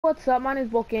What's up? My name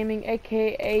is Bolt Gaming,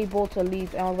 aka Bolt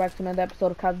Elite, and we're back to another episode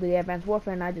of Call of Duty Advanced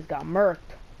Warfare, and I just got murked.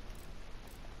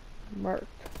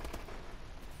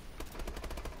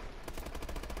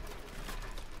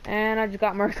 And I just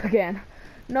got murked again.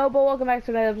 No, but welcome back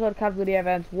to another episode of Call of Duty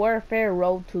Advanced Warfare,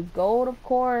 Road to Gold, of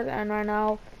course, and right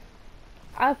now,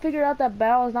 I figured out that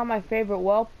Bell is not my favorite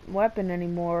weapon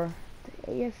anymore. The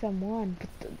ASM-1,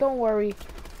 but don't worry.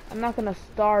 I'm not gonna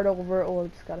start over. Oh, I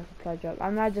just got a supply drop.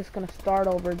 I'm not just gonna start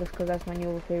over just because that's my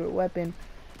new favorite weapon.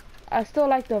 I still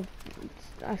like the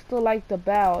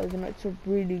bow. It's a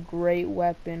really great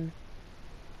weapon.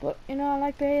 But I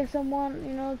like the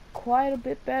ASM-1. Quite a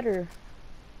bit better.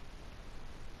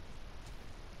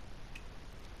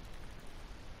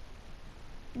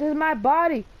 This is my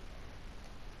body.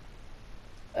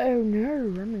 Oh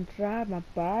no, I'm inside my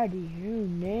body. Oh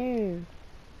no.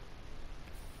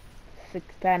 Sick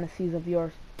fantasies of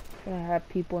yours. Trying to have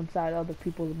people inside other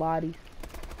people's bodies.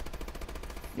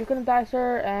 You're gonna die,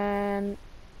 sir, and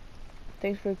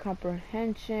thanks for your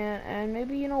comprehension. And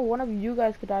maybe, one of you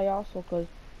guys could die also, because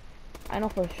I know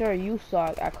for sure you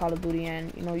suck at Call of Duty,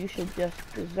 and, you should just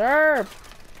deserve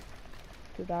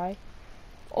to die.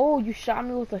 Oh, you shot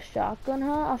me with a shotgun,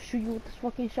 huh? I'll shoot you with this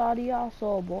fucking shotty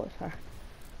also, boy. Sorry.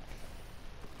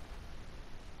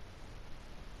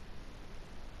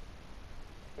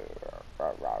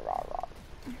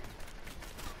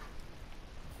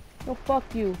 No, fuck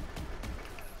you.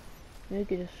 You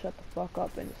can just shut the fuck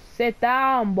up and sit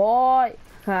down, boy.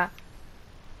 Ha.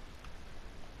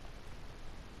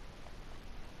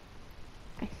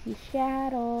 I see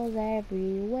shadows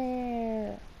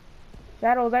everywhere.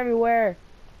 Shadows everywhere.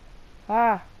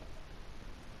 Ah.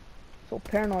 So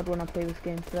paranoid when I play this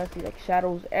game because I see like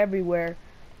shadows everywhere.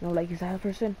 Like, is that a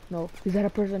person? No. Is that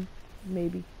a person?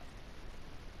 Maybe.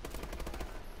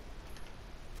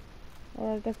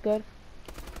 Alright, that's good.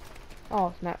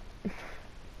 Oh, snap.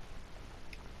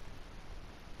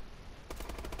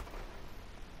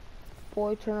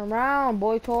 Boy, turn around.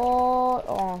 Boy, toy.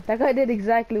 Oh, that guy did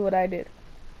exactly what I did.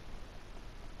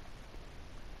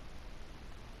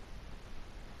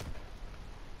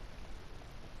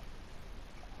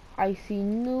 I see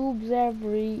noobs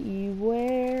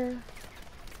everywhere.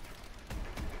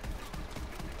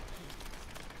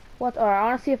 What? Alright, I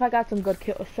want to see if I got some good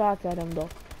shots at him, though.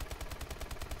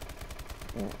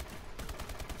 Yeah.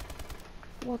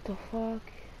 What the fuck?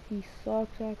 He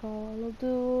sucks at Call of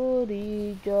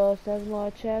Duty just as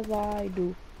much as I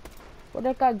do. Where'd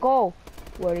that guy go?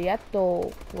 Where he at,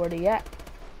 though? Where he at?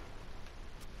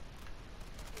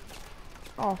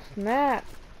 Oh, snap.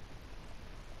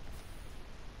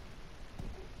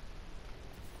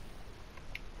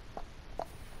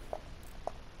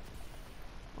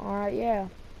 Alright, yeah.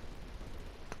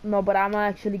 No, but I'm gonna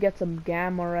actually get some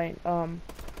gamma right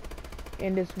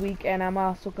in this week, and I'm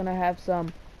also gonna have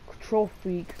some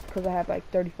trophies because I have like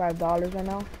 $35 right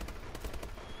now.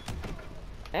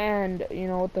 And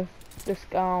with the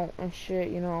discount and shit,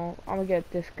 I'm gonna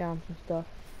get discounts and stuff.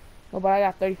 No, but I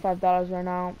got $35 right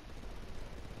now.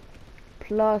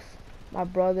 Plus my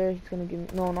brother, he's gonna give me,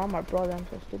 no, not my brother, I'm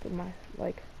so stupid.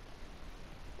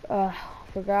 I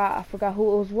forgot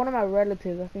who. It was one of my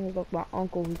relatives. I think it was like my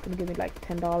uncle who's gonna give me like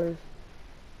 $10.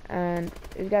 And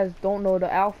if you guys don't know, the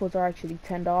alphas are actually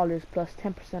 $10 plus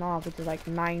 10% off, which is like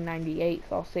 $9.98.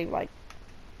 So I'll save like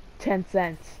 10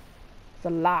 cents. It's a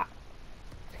lot.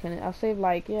 I'll save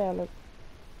like, yeah, like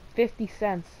 50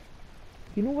 cents.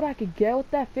 You know what I could get with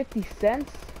that 50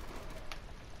 cents?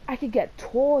 I could get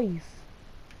toys.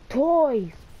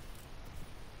 Toys!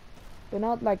 But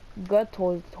not like good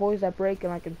toys. Toys that break in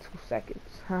like in 2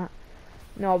 seconds. Huh?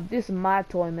 No, this is my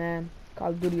toy, man. Call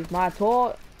of Duty is my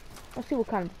toy. Let's see what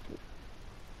kind of...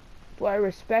 Do I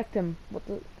respect him?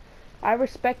 I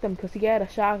respect him because he had a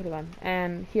shotgun.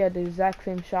 And he had the exact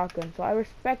same shotgun. So I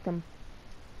respect him.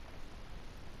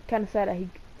 Kind of sad that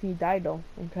he died though.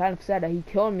 And kind of sad that he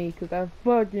killed me because I'm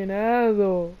fucking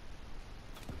asshole.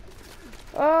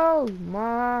 Oh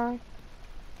my.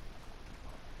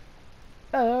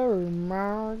 Oh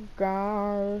my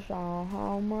gosh,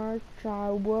 how much I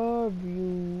love you.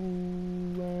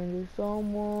 And there's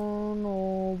someone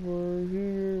over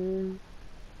here.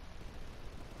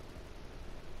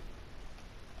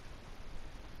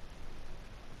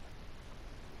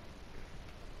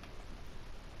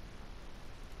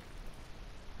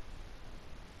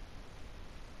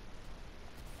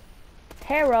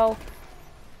 Hello.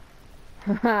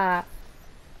 Haha.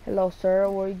 Hello, sir.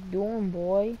 What are you doing,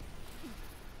 boy?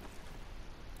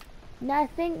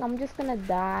 Nothing. I'm just gonna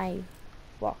die.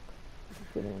 Fuck.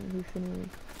 Who's shooting me?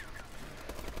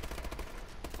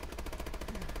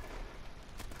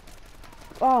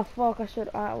 Oh fuck, I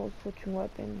was switching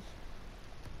weapons.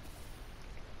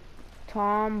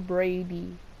 Tom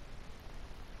Brady.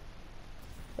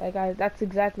 That's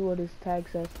exactly what his tag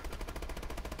says.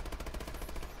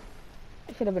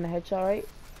 It should have been a headshot, right?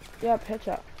 Yep,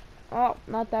 headshot. Oh,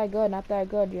 not that good, not that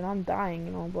good. You know, I'm dying,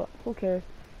 you know, but who cares?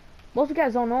 Most of you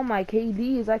guys don't know my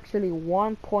KD is actually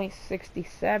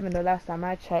 1.67 the last time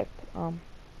I checked. It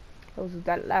was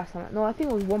that last time. No, I think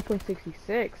it was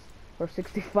 1.66 or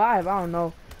 65. I don't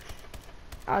know.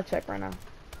 I'll check right now.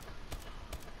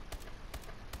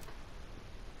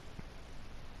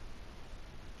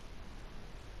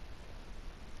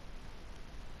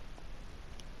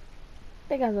 I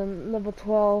think I was on level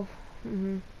 12.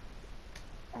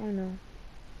 I know.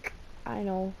 I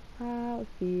know how it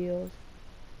feels.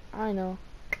 I know.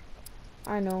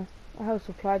 I know. I have a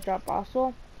supply drop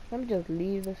also. Let me just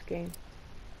leave this game.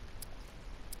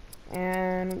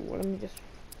 And let me just,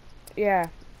 yeah.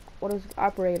 What is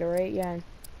operator, right? Yeah.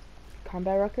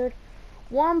 Combat record.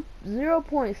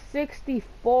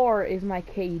 0.64 is my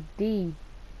KD.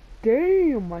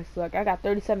 Damn, I suck. I got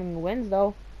 37 wins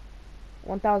though.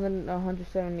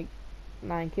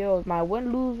 1,179 kills. My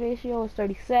win-lose ratio is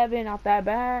 37. Not that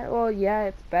bad. Well, yeah,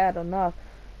 it's bad enough.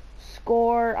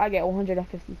 Score, I get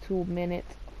 152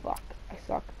 minutes. Fuck, I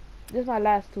suck. This is my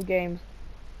last 2 games.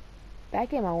 That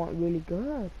game I went really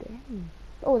good. Damn.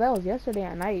 Oh, that was yesterday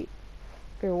at night.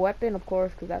 Favorite weapon, of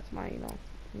course, because that's my, you know.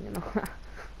 I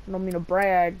don't mean to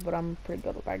brag, but I'm pretty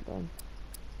good with that gun.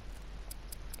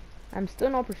 I'm still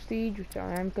no prestige, which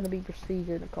I am gonna be prestige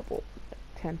in a couple,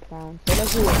 10 pounds. So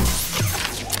let's do it.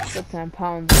 The 10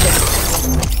 pounds.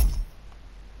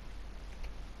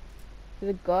 Is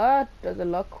it good? Does it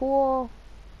look cool?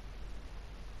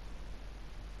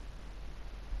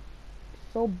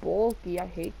 So bulky, I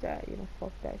hate that. You know,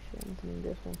 fuck that shit. I'm doing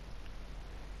this one.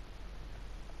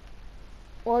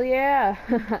 Well, yeah.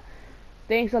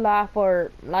 Thanks a lot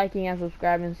for liking and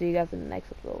subscribing. See you guys in the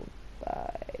next episode.